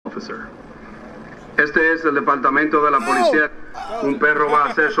Officer. Este es el departamento de la policía. Un perro va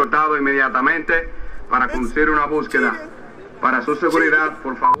a ser soltado inmediatamente para conducir una búsqueda. Para su seguridad,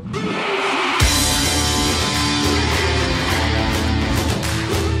 por favor.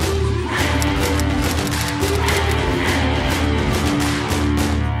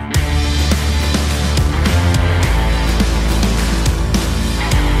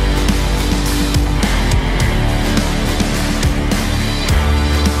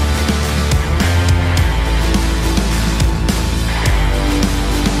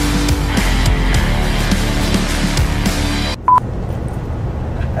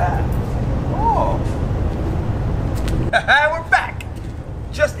 We're back!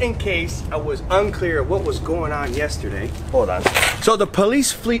 Just in case I was unclear what was going on yesterday. Hold on. So the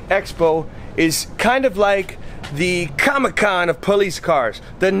Police Fleet Expo is kind of like the Comic-Con of police cars.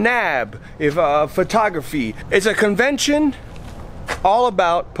 The NAB of photography. It's a convention all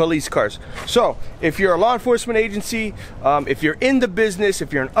about police cars. So if you're a law enforcement agency, if you're in the business,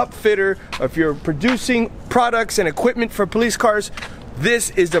 if you're an upfitter, or if you're producing products and equipment for police cars, this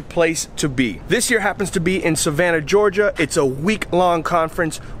is the place to be. This year happens to be in Savannah, Georgia. It's a week-long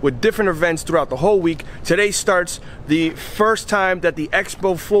conference with different events throughout the whole week. Today starts the first time that the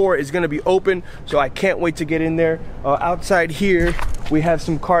expo floor is going to be open, so I can't wait to get in there. Outside here, we have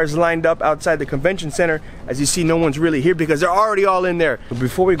some cars lined up outside the convention center. As you see, no one's really here because they're already all in there. But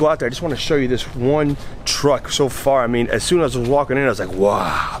before we go out there, I just want to show you this one truck so far. I mean, as soon as I was walking in, I was like,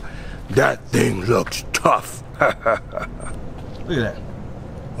 wow, that thing looks tough. Look at that.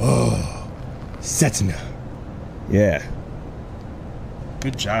 Oh, Cessna. Yeah.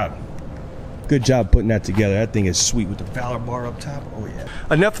 Good job. Good job putting that together. That thing is sweet with the Valor bar up top. Oh yeah.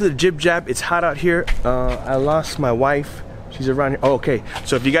 Enough of the jib jab. It's hot out here. I lost my wife. She's around here. Oh, okay.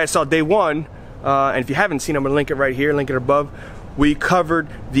 So if you guys saw day one, and if you haven't seen, I'm gonna link it right here, link it above. We covered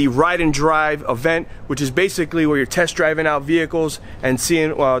the ride and drive event, which is basically where you're test driving out vehicles and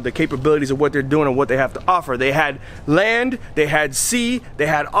seeing the capabilities of what they're doing and what they have to offer. They had land, they had sea, they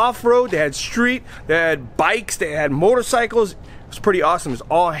had off-road, they had street, they had bikes, they had motorcycles. It was pretty awesome. It's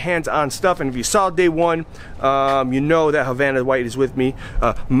all hands-on stuff. And if you saw day one, you know that Havana White is with me.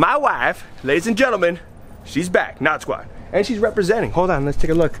 My wife, ladies and gentlemen, she's back, Knot Squad. And she's representing. Hold on, let's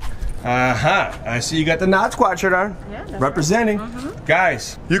take a look. I see you got the Knot Squad shirt on. Yeah, representing. Right.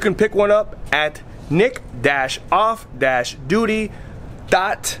 Guys, you can pick one up at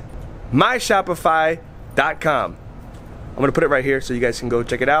nick-off-duty.myshopify.com. I'm gonna put it right here so you guys can go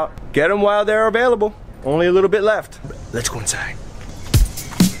check it out. Get them while they're available. Only a little bit left. Let's go inside.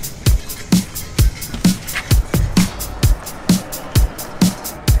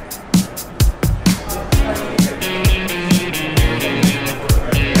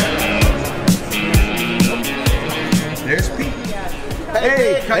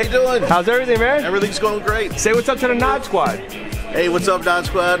 Hey, how you doing? How's everything, man? Everything's going great. Say what's up to the Knot Squad. Hey, what's up, Knot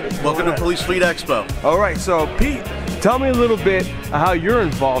Squad? Welcome to Police Fleet Expo. All right, so Pete, tell me a little bit how you're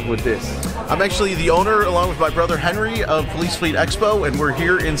involved with this. I'm actually the owner, along with my brother Henry, of Police Fleet Expo, and we're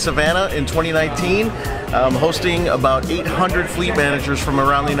here in Savannah in 2019, hosting about 800 fleet managers from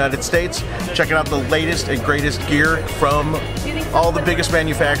around the United States, checking out the latest and greatest gear from all the biggest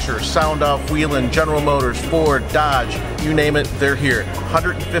manufacturers: Sound Off, WHELEN, General Motors, Ford, Dodge, you name it, they're here.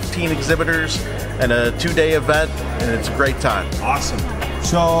 115 exhibitors and a 2-day event, and it's a great time. Awesome.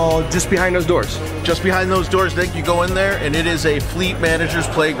 So just behind those doors? Just behind those doors, Nick, you go in there and it is a fleet manager's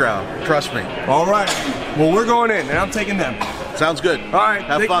playground. Trust me. All right. Well, we're going in and I'm taking them. Sounds good. All right.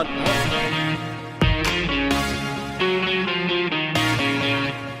 Have fun.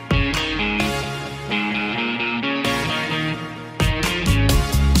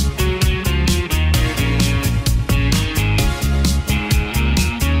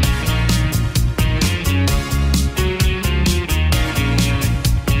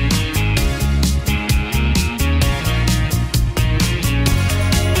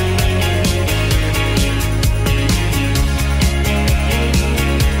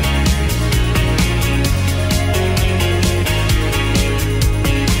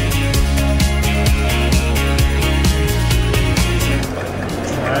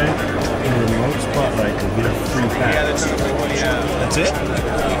 That's it?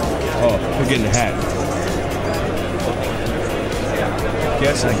 Oh, we're getting a hat.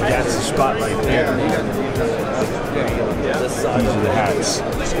 Guess that's the spotlight there. These are the hats.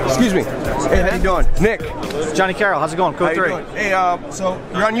 Excuse me. Hey, how you doing? Nick. Johnny Carroll, how's it going? Code 3. Hey, so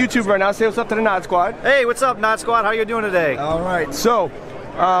you're on YouTube right now. Say what's up to the Knot Squad. Hey, what's up, Knot Squad? How you doing today? All right. So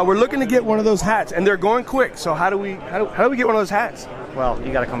we're looking to get one of those hats, and they're going quick. So how do we get one of those hats? Well,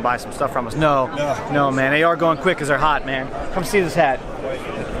 you gotta come buy some stuff from us. No, man, they are going quick because they're hot, man. Come see this hat.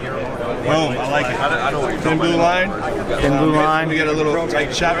 Boom, I like it. Thin blue line. Thin blue line. We get a little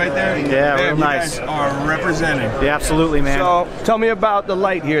tight shot right there. Yeah, real nice. You guys are representing. Yeah, absolutely, man. So tell me about the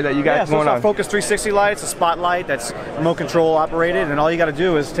light here that you got so going it's on. our Focus 360 light. It's a spotlight that's remote control operated, and all you got to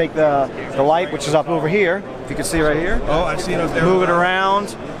do is take the light, which is up over here. If you can see right here. Oh, I see it up there. Move it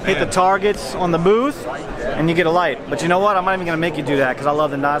around, hit the targets on the booth, and you get a light. But you know what? I'm not even going to make you do that because I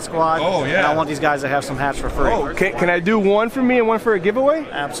love the Nod Squad. Oh, yeah. And I want these guys to have some hats for free. Oh, can I do one for me and one for a giveaway?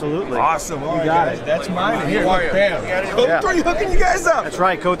 Absolutely. Awesome. You got it. That's mine. Here, look, bam. Code 3 hooking you guys up. That's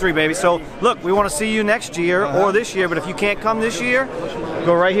right, Code 3, baby. So, look, we want to see you next year or this year, but if you can't come this year,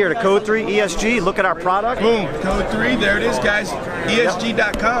 go right here to Code 3 ESG, look at our product. Boom, Code 3, there it is, guys.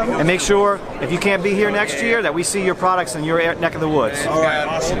 ESG.com. And make sure, if you can't be here next year, that we see your products in your neck of the woods. All right,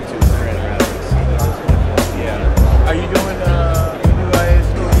 awesome. Are you doing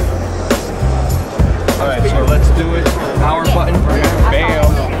All right, so let's do it. Power button. Bam.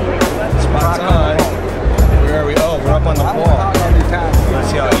 Spot on. Where are we? Oh, we're up on the wall.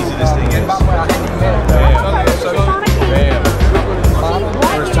 Let's see how easy this thing is. Bam. Bam.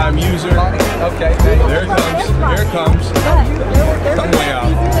 First time user. Okay. There it comes. There it comes. Come way out.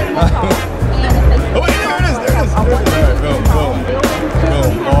 Oh, wait, there it is. There it is. All right, boom, boom.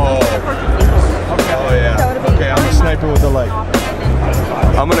 Boom. Oh, yeah. Okay, I'm a sniper with the light.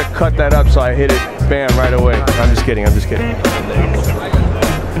 I'm gonna cut that up so I hit it, bam, right away. I'm just kidding, I'm just kidding.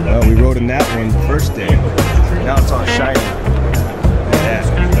 Well, we rode in that one the first day. Now it's all shiny.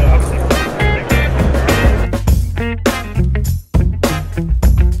 Yeah.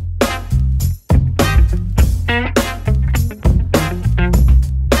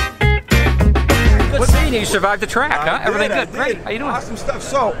 You survived the track, huh? Everything good? Great. How you doing? Awesome stuff.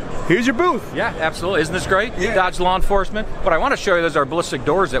 So, here's your booth. Yeah, absolutely. Isn't this great? Yeah. Dodge Law Enforcement. What I want to show you is our ballistic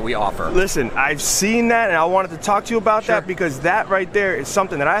doors that we offer. Listen, I've seen that and I wanted to talk to you about that because that right there is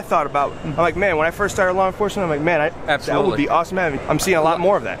something that I thought about. I'm like, man, when I first started law enforcement, I'm like, man, that would be awesome. I'm seeing a lot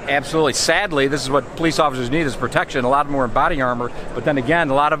more of that. Absolutely. Sadly, this is what police officers need is protection. A lot more in body armor, but then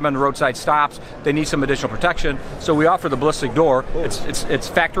again, a lot of them in roadside stops, they need some additional protection. So we offer the ballistic door. Cool. It's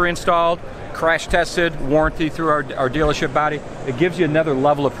factory installed, crash tested, warranty through our dealership body. It gives you another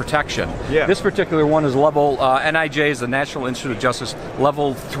level of protection. Yeah. This particular one is level, NIJ is the National Institute of Justice,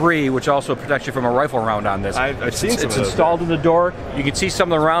 level 3, which also protects you from a rifle round on this. I've seen some of those. It's installed in the door. You can see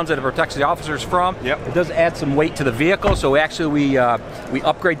some of the rounds that it protects the officers from. Yep. It does add some weight to the vehicle, so actually we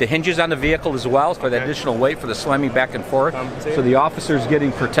upgrade the hinges on the vehicle as well for the additional weight for the slamming back and forth. So the officer's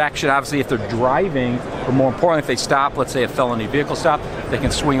getting protection. Obviously, if they're driving, or more importantly, if they stop, let's say a felony vehicle stop, they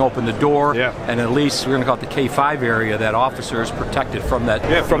can swing open the door, and at least we're going to call it the K5 area. That officer is protected from that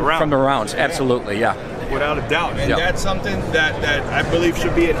from the rounds. Absolutely, yeah. Without a doubt. And that's something that I believe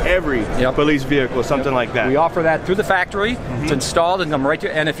should be in every police vehicle, something like that. We offer that through the factory. It's installed and come right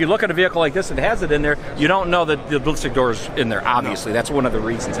to, and if you look at a vehicle like this that has it in there, you don't know that the ballistic door is in there, obviously. That's one of the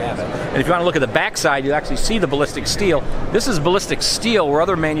reasons to have it. And if you want to look at the back side, you actually see the ballistic steel. This is ballistic steel where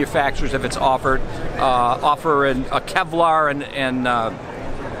other manufacturers, if it's offer in a Kevlar and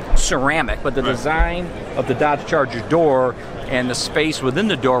ceramic, but the design of the Dodge Charger door and the space within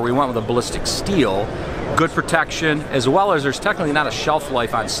the door, we went with a ballistic steel. Good protection, as well as there's technically not a shelf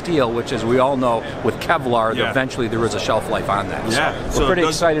life on steel, which, as we all know, with Kevlar, eventually there is a shelf life on that. Yeah, so we're pretty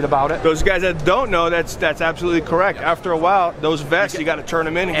excited about it. Those guys that don't know, that's absolutely correct. After a while, those vests, you got to turn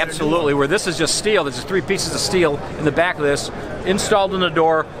them in. And absolutely, where this is just steel, there's just 3 pieces of steel in the back of this, installed in the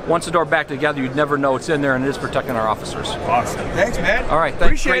door. Once the door back together, you'd never know it's in there, and it is protecting our officers. Awesome. Thanks, man. All right,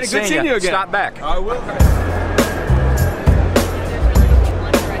 thanks. Appreciate it. Good seeing you again. Stop back. I will.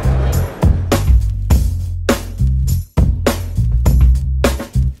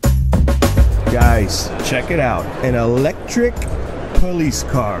 Guys, check it out. An electric police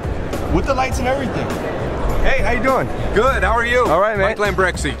car with the lights and everything. Hey, how you doing? Good, how are you? All right, man. Mike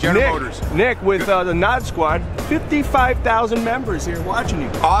Lambrexi, General Motors. Nick with the Nod Squad, 55,000 members here watching you.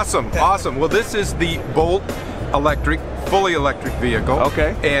 Awesome, awesome. Well, this is the Bolt electric, fully electric vehicle.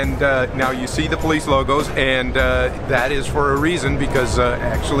 Okay. And now you see the police logos, and that is for a reason, because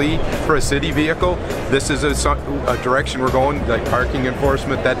actually for a city vehicle, this is a direction we're going, like parking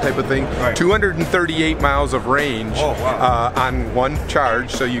enforcement, that type of thing. Right. 238 miles of range on one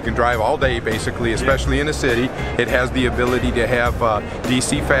charge, so you can drive all day basically, especially in a city. It has the ability to have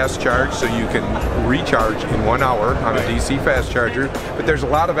DC fast charge, so you can recharge in 1 hour on a DC fast charger. But there's a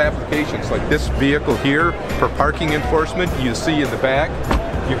lot of applications, like this vehicle here for parking enforcement. You see in the back,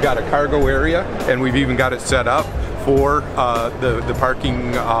 you've got a cargo area, and we've even got it set up for the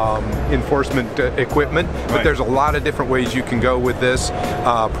parking enforcement equipment. But there's a lot of different ways you can go with this.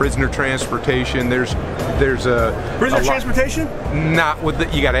 Prisoner transportation. There's a prisoner transportation. Not with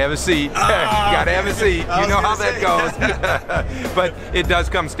the, you gotta have a seat. You gotta have a seat. You know how that goes. But it does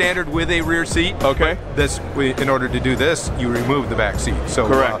come standard with a rear seat. Okay. This, in order to do this, you remove the back seat. So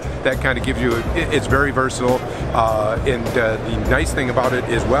that kind of gives you, it's very versatile. And the nice thing about it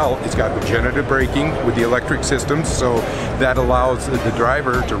as well, it's got regenerative braking with the electric systems. So that allows the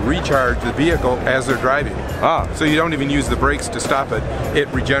driver to recharge the vehicle as they're driving. So you don't even use the brakes to stop it. It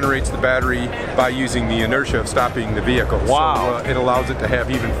regenerates the battery by using the inertia of stopping the vehicle. Wow. So it allows it to have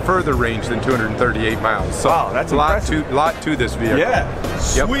even further range than 238 miles. So wow, that's a lot to this vehicle. Yeah,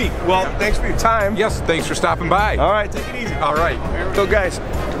 sweet. Well, thanks for your time. Yes, thanks for stopping by. All right, take it easy. All right. So guys,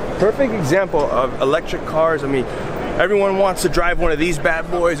 perfect example of electric cars. I mean, everyone wants to drive one of these bad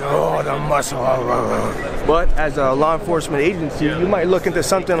boys. Oh, the muscle. But as a law enforcement agency, you might look into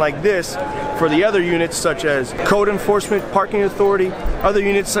something like this for the other units, such as code enforcement, parking authority, other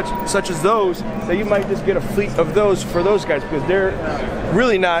units such as those, that you might just get a fleet of those for those guys, because they're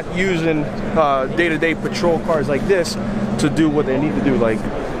really not using day-to-day patrol cars like this to do what they need to do, like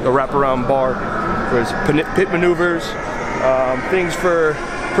a wraparound bar, there's pit maneuvers, things for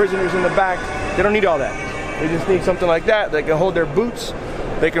prisoners in the back. They don't need all that. They just need something like that. They can hold their boots,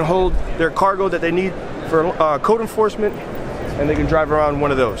 they can hold their cargo that they need for code enforcement, and they can drive around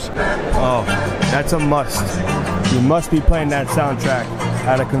one of those. Oh, that's a must. You must be playing that soundtrack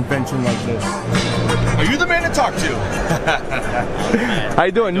at a convention like this. Are you the man to talk to? How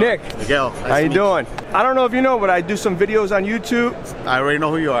you doing, Nick? Miguel. How you doing? I don't know if you know, but I do some videos on YouTube. I already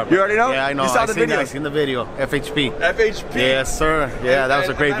know who you are. You already know? Yeah, I know. You saw the video? I seen the video. FHP. FHP? Yes, sir. Yeah, that was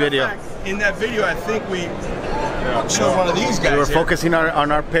a great video. In that video, I think we showed one of these guys. We were focusing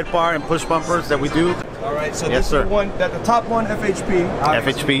on our pit bar and push bumpers that we do. All right, so this is the one, that the top one, FHP.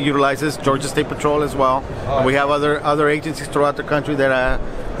 Obviously. FHP utilizes Georgia State Patrol as well. And we have other agencies throughout the country that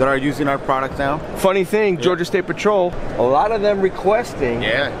are using our product now. Funny thing, Georgia State Patrol, a lot of them requesting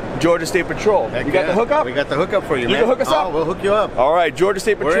Georgia State Patrol. You got the hookup? We got the hookup for you, man. You can hook us up? We'll hook you up. All right, Georgia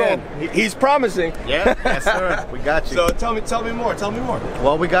State Patrol. He's promising. Yeah, yes, sir. We got you. So tell me more. Tell me more.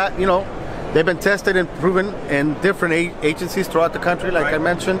 Well, we got, they've been tested and proven in different agencies throughout the country, like I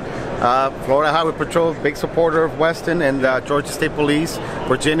mentioned. Florida Highway Patrol, big supporter of Weston, and Georgia State Police,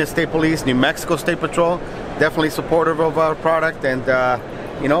 Virginia State Police, New Mexico State Patrol, definitely supportive of our product, and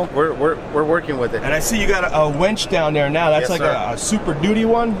we're working with it. And I see you got a winch down there now. That's like a Super Duty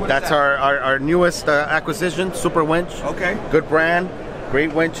one? That's our newest acquisition, Super Winch. Okay. Good brand,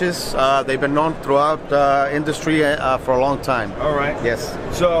 great winches. They've been known throughout the industry for a long time. All right. Yes.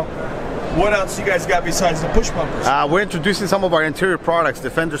 So, what else you guys got besides the push bumpers? We're introducing some of our interior products,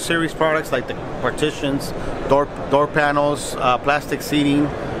 Defender Series products, like the partitions, door panels, plastic seating,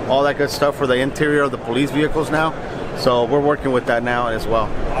 all that good stuff for the interior of the police vehicles now. So we're working with that now as well.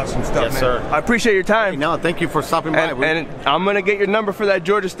 Awesome stuff, yes, man. Sir. I appreciate your time. Hey, no, thank you for stopping by. And I'm going to get your number for that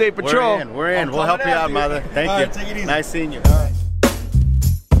Georgia State Patrol. We're in. We'll help you out, mother. Thank you. Right, take it easy. Nice seeing you. All right.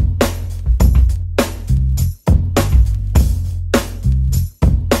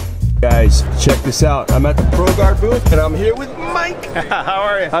 Guys, check this out. I'm at the ProGuard booth, and I'm here with Mike. How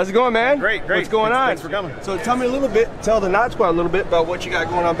are you? How's it going, man? Great. What's going on? Thanks for coming. So tell me a little bit, tell the Knot Squad a little bit about what you got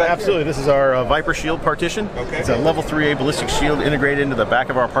going on back Absolutely. This is our Viper Shield partition. Okay. It's a level 3A ballistic shield integrated into the back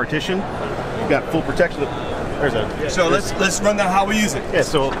of our partition. You've got full protection. So let's run down how we use it. Yeah,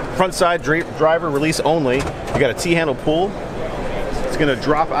 so front side driver release only. You got a T-handle pull. It's going to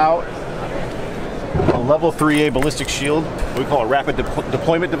drop out a level 3A ballistic shield. We call it a rapid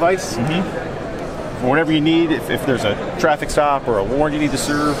deployment device. For whenever you need, if there's a traffic stop or a warrant you need to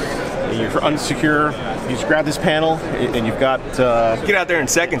serve, and you're unsecure, you just grab this panel and you've got... Get out there in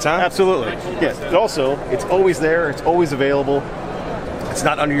seconds, huh? Absolutely. Yes. But also, it's always there. It's always available. It's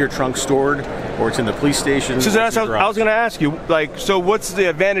not under your trunk stored, or it's in the police station. So that's what I was going to ask you. Like, so what's the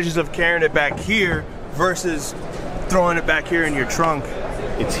advantages of carrying it back here versus throwing it back here in your trunk?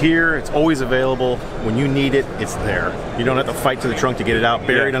 It's here, it's always available. When you need it, it's there. You don't have to fight to the trunk to get it out,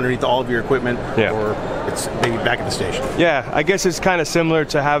 buried underneath all of your equipment, or it's maybe back at the station. Yeah, I guess it's kind of similar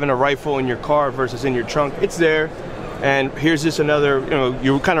to having a rifle in your car versus in your trunk. It's there, and here's just another,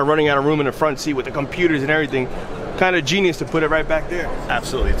 you're kind of running out of room in the front seat with the computers and everything. Kind of genius to put it right back there.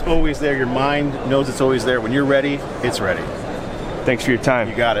 Absolutely, it's always there. Your mind knows it's always there. When you're ready, it's ready. Thanks for your time.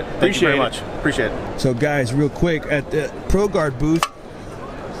 You got it. Thank you very much. Appreciate it. So guys, real quick, at the ProGuard booth,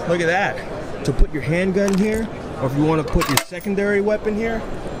 look at that. To put your handgun here, or if you want to put your secondary weapon here,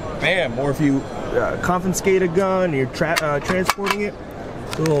 bam. Or if you confiscate a gun and you're transporting it,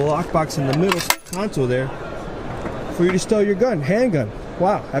 the little lockbox in the middle console there for you to stow your gun, handgun.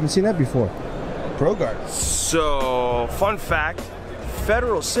 Wow, haven't seen that before. ProGuard. So, fun fact,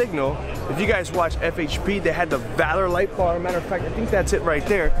 Federal Signal, if you guys watch FHP, they had the Valor light bar. Matter of fact, I think that's it right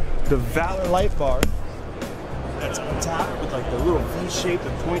there. The Valor light bar. That's on top with like the little V shape, the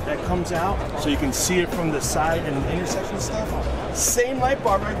point that comes out, so you can see it from the side and the intersection stuff. Same light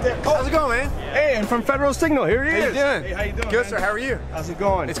bar right there. Oh, how's it going, man? Hey, and from Federal Signal, here he is. How you doing? Hey, how you doing? Good, man? sir. How are you? How's it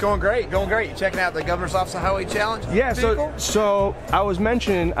going? It's going great. Going great. You checking out the Governor's Office of Highway Challenge? Yeah. vehicle? So I was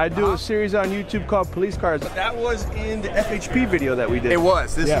mentioning I do a series on YouTube called Police Cars. That was in the FHP video that we did. It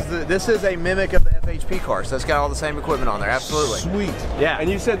was. This is a mimic of the FHP car, so it's got all the same equipment on there. Absolutely. Sweet. Yeah. And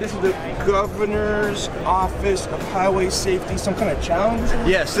you said this is the Governor's Office of Highway Safety, some kind of challenge?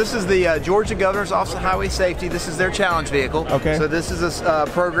 Yes, this is the Georgia Governor's Office of Highway Safety. This is their challenge vehicle. Okay. So this is a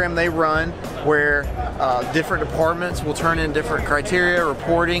program they run where different departments will turn in different criteria,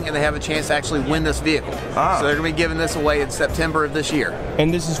 reporting, and they have a chance to actually win this vehicle. Ah. So they're going to be giving this away in September of this year.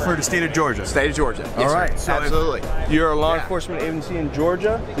 And this is for the state of Georgia? State of Georgia. Yes, all right. sir. So absolutely. You're a law enforcement agency in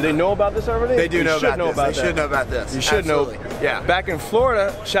Georgia. Do they know about this already? They do know about this. They should know about this. You should absolutely. know. Yeah. Back in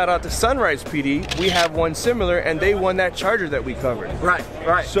Florida, shout out to Sunrise PD, we have one similar, and they won that Charger that we covered. Right,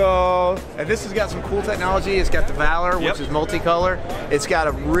 right. So, and this has got some cool technology. It's got the Valor, which is multicolor. It's got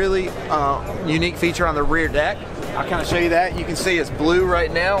a really unique feature on the rear deck. I'll kind of show you that. You can see it's blue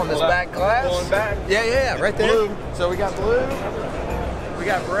right now on this back glass. Pulling back. Yeah, right there. Blue. So we got blue, we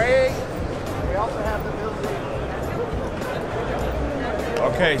got gray, we also have the ability.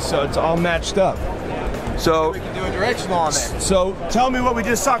 Okay, so it's all matched up. So we can do a directional on that. So tell me what we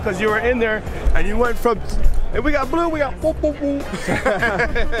just saw, because you were in there and you went from, and we got blue, we got boop, boop,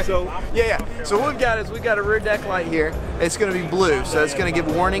 boop. So yeah. So what we've got a rear deck light here. It's going to be blue, so it's going to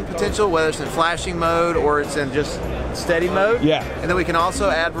give warning potential, whether it's in flashing mode or it's in just steady mode. Yeah. And then we can also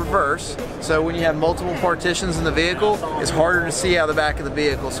add reverse. So when you have multiple partitions in the vehicle, it's harder to see out of the back of the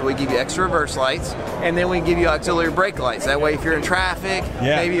vehicle. So we give you extra reverse lights, and then we give you auxiliary brake lights. That way, if you're in traffic,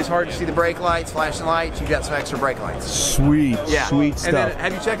 maybe it's hard to see the brake lights, flashing lights, you've got some extra brake lights. Sweet, yeah. Sweet stuff. And then,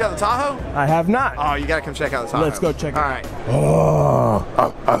 have you checked out the Tahoe? I have not. Oh, you got to come check out the Tahoe. Let's go check it out. All right. Oh.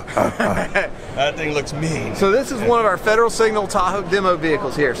 That thing looks mean. So this is one of our Federal Signal Tahoe demo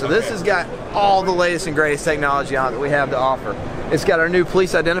vehicles here. So this has got all the latest and greatest technology on it that we have to offer. It's got our new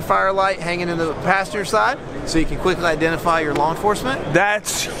police identifier light hanging in the passenger side, so you can quickly identify your law enforcement.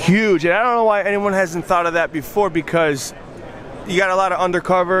 That's huge, and I don't know why anyone hasn't thought of that before, because you got a lot of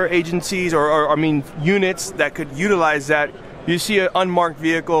undercover agencies or I mean units that could utilize that. You see an unmarked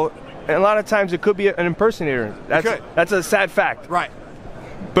vehicle, and a lot of times it could be an impersonator. That's a sad fact. Right.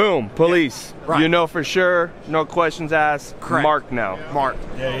 Boom, police. Yeah. Right. You know for sure, no questions asked. Correct. Marked now. Marked.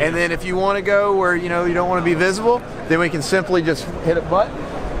 Yeah. And then if you want to go where you don't want to be visible, then we can simply just hit a button,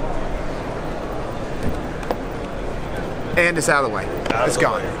 and it's out of the way. It's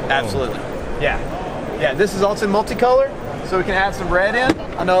gone. Absolutely. Yeah. Yeah. This is also multicolor, so we can add some red in.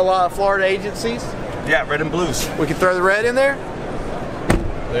 I know a lot of Florida agencies. Yeah, red and blues. We can throw the red in there.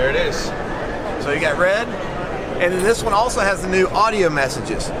 There it is. So you got red. And then this one also has the new audio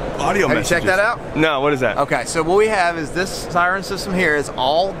messages. Audio messages. Have you checked that out? No, what is that? Okay, so what we have is this siren system here is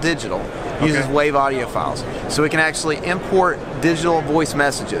all digital, uses wave audio files. So we can actually import digital voice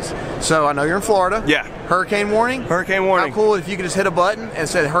messages. So I know you're in Florida. Yeah. Hurricane warning. Hurricane warning. How cool if you could just hit a button and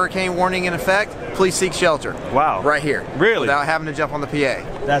said hurricane warning in effect, please seek shelter. Wow. Right here. Really? Without having to jump on the PA.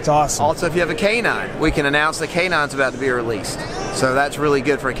 That's awesome. Also, if you have a canine, we can announce the canine's about to be released. So that's really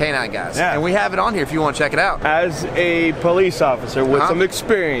good for canine guys. Yeah. And we have it on here if you want to check it out. As a police officer with some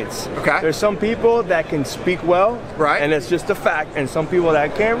experience, there's some people that can speak well, right? And it's just a fact, and some people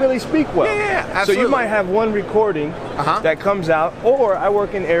that can't really speak well. Yeah, absolutely. So you might have one recording that comes out, or I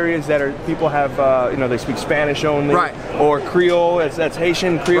work in areas that are people have, they speak Spanish only, right? Or Creole, that's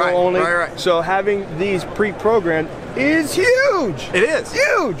Haitian Creole only. Right. So having these pre-programmed is huge. It is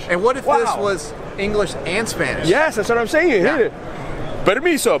huge. And what if this was English and Spanish? Yes, that's what I'm saying. You hit it.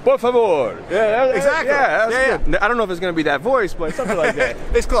 Permiso, por favor. Yeah, exactly. Yeah, that's good. I don't know if it's going to be that voice, but something like that.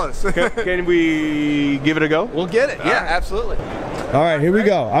 It's close. Can we give it a go? We'll get it. Yeah, absolutely. All right, here we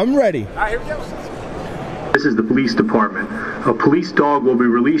go. I'm ready. All right, here we go. This is the police department. A police dog will be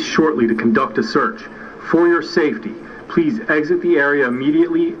released shortly to conduct a search. For your safety, please exit the area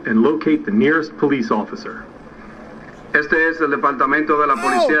immediately and locate the nearest police officer. Este es el departamento de la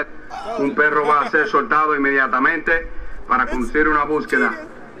policía. Un perro va a ser soltado inmediatamente para conducir una búsqueda.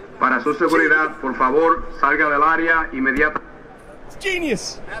 Para su seguridad, por favor, salga del área inmediatamente. It's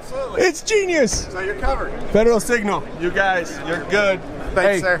genius. Absolutely. It's genius. So you're covered. Federal Signal. You guys, you're good.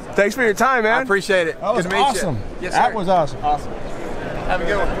 Thanks, sir. Thanks for your time, man. I appreciate it. That was Good to meet awesome. you. Yes, that sir. was awesome. Awesome. Have a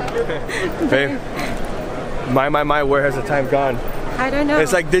good one. Babe, where has the time gone? I don't know.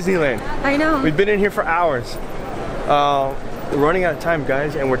 It's like Disneyland. I know. We've been in here for hours. running out of time,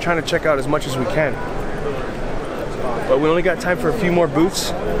 guys, and we're trying to check out as much as we can. But we only got time for a few more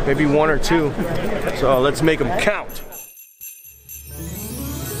booths, maybe 1 or 2. So let's make them count.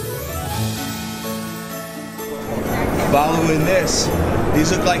 Following this,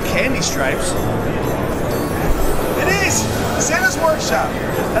 these look like candy stripes. It is Santa's Workshop.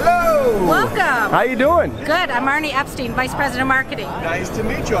 Hello. Welcome. How you doing? Good. I'm Arnie Epstein, Vice President of Marketing. Nice to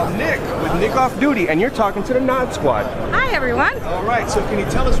meet you. I'm Nick with Nick Off Duty, and you're talking to the Nod Squad. Hi, everyone. All right. So can you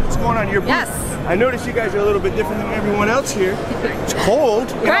tell us what's going on in your booth? Yes. I noticed you guys are a little bit different than everyone else here. It's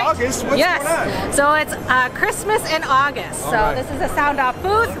cold in August. What's going on? So it's Christmas in August. So this is a Sound Off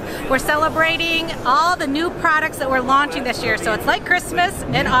booth. We're celebrating all the new products that we're launching this year. So it's like Christmas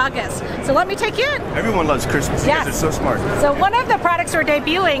in August. So let me take you in. Everyone loves Christmas. Yes. You guys are so smart. So one of the products we're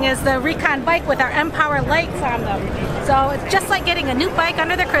debuting is the Recon bike with our Empower lights on them. So it's just like getting a new bike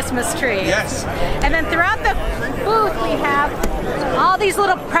under the Christmas tree. Yes. And then throughout the booth we have all these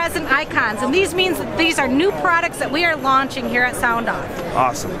little present icons, and these means that these are new products that we are launching here at Sound Off.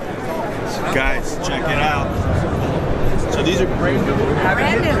 Awesome. So guys, check it out. So these are brand new.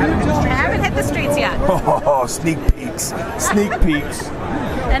 Haven't hit the streets yet. Oh, sneak peeks. Sneak peeks.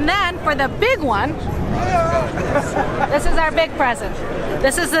 And then for the big one, this is our big present.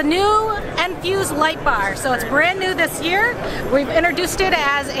 This is the new Enfuse light bar. So it's brand new this year. We've introduced it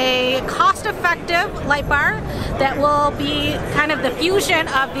as a cost-effective light bar that will be kind of the fusion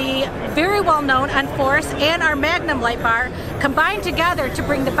of the very well-known Enforce and our Magnum light bar combined together to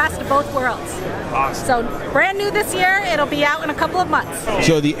bring the best of both worlds. Awesome. So brand new this year. It'll be out in a couple of months.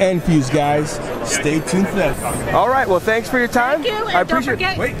 So the Enfuse guys, stay tuned for that. All right. Well, thanks for your time. Thank you. And I don't appreciate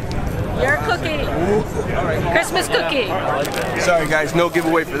forget it. your cookie. Christmas cookie. Sorry guys, no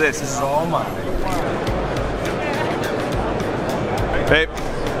giveaway for this. This is all mine. Babe,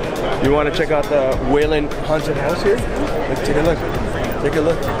 you want to check out the WHELEN haunted house here? Let's take a look. Take a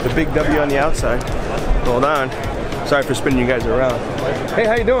look. The big W on the outside. Hold on. Sorry for spinning you guys around. Hey,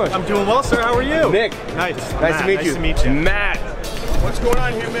 how you doing? I'm doing well, sir. How are you? Nick. Nice. Nice to meet you. Nice to meet you. Matt. What's going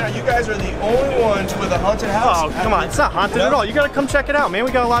on here, man? You guys are the only ones with a haunted house. Oh, come on. It's not haunted at all. You got to come check it out, man.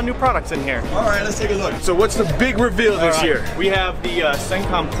 We got a lot of new products in here. All right, let's take a look. So what's the big reveal this year? We have the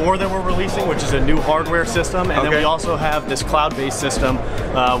CENCOM Core that we're releasing, which is a new hardware system. And then we also have this cloud-based system,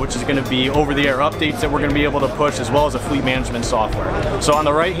 which is going to be over-the-air updates that we're going to be able to push, as well as a fleet management software. So on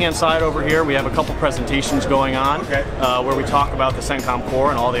the right-hand side over here, we have a couple presentations going on where we talk about the CENCOM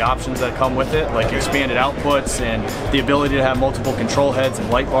Core and all the options that come with it, like expanded outputs and the ability to have multiple control heads and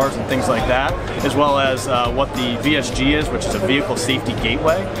light bars and things like that, as well as what the VSG is, which is a vehicle safety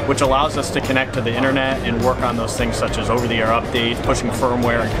gateway, which allows us to connect to the internet and work on those things such as over-the-air updates, pushing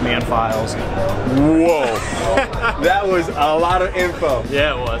firmware and command files. Whoa, that was a lot of info.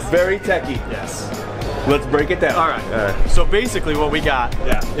 Yeah, it was. Very techy. Yes. Let's break it down. All right. So basically what we got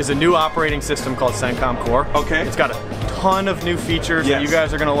is a new operating system called CENCOM Core. Okay. It's got a ton of new features that you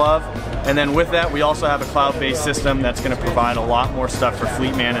guys are going to love. And then with that, we also have a cloud-based system that's going to provide a lot more stuff for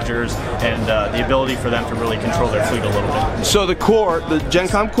fleet managers and the ability for them to really control their fleet a little bit. So the core, the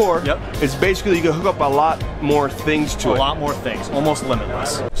GenCom Core, is basically you can hook up a lot more things to it. A lot more things, almost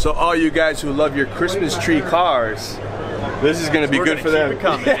limitless. So all you guys who love your Christmas tree cars, this is going to be good for them. Keep it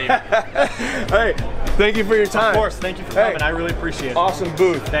coming, baby. Hey, thank you for your time. Of course, thank you for coming. I really appreciate it. Awesome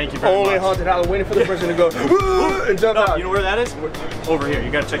booth. Thank you very much. Only haunted house, waiting for the person to go and jump out. You know where that is? Over here.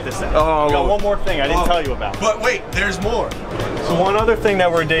 You got to check this out. Oh, we got one more thing I didn't tell you about. But wait, there's more. So one other thing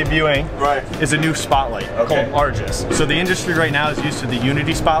that we're debuting is a new spotlight called Argus. So the industry right now is used to the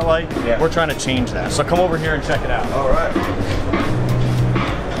Unity spotlight. We're trying to change that. So come over here and check it out. All right.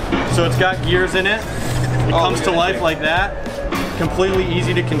 So it's got gears in it. It comes to life like that. Completely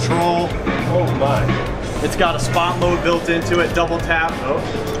easy to control. Oh my. It's got a spot mode built into it. Double tap.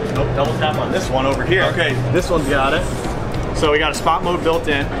 Nope, double tap on this one over here. Okay. This one's got it. So we got a spot mode built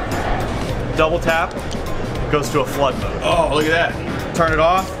in. Double tap, goes to a flood mode. Oh, look at that. Turn it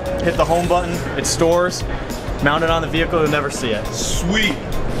off, hit the home button, it stores. Mount it on the vehicle, you'll never see it. Sweet.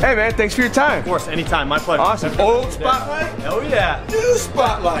 Hey man, thanks for your time. Of course, anytime, my pleasure. Awesome. Old spotlight? Oh yeah. New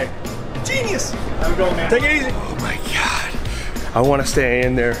spotlight. Genius. Have a go, man. Take it easy. Oh my God. I want to stay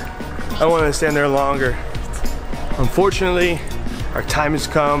in there. I want to stay in there longer. Unfortunately, our time has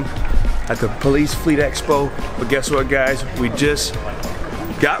come at the Police Fleet Expo. But guess what, guys? We just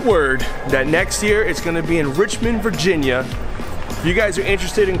got word that next year it's going to be in Richmond, Virginia. If you guys are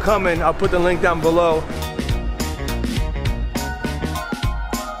interested in coming, I'll put the link down below.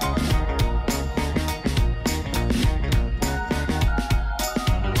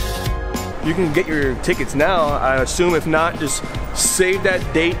 You can get your tickets now, I assume. If not, just save that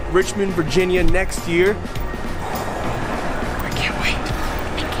date, Richmond, Virginia, next year. Oh my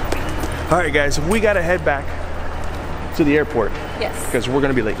All right, guys, we gotta head back to the airport. Yes. Because we're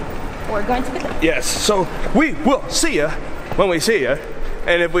gonna be late. We're going to be late. Yes, so we will see ya when we see ya.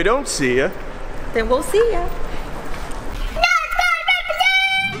 And if we don't see ya, then we'll see ya.